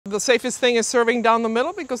The safest thing is serving down the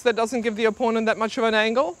middle because that doesn't give the opponent that much of an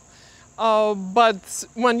angle. But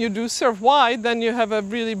when you do serve wide, then you have a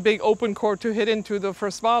really big open court to hit into the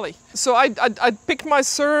first volley. So I pick my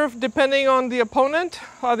serve depending on the opponent.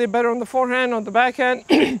 Are they better on the forehand, on the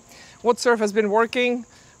backhand? What serve has been working?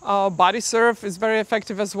 Body serve is very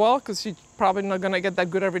effective as well because you're probably not going to get that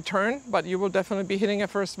good a return, but you will definitely be hitting a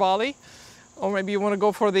first volley. Or maybe you want to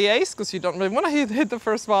go for the ace because you don't really want to hit the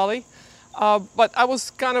first volley. But I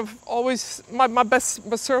was kind of always, my best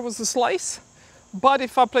serve was the slice. But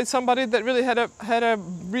if I played somebody that really had a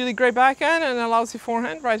really great backhand and a lousy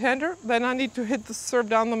forehand, right-hander, then I need to hit the serve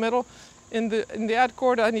down the middle in the ad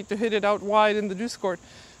court. I need to hit it out wide in the deuce court.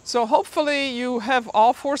 So hopefully you have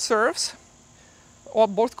all 4 serves, or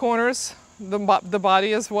both corners, the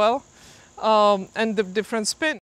body as well, and the different spin.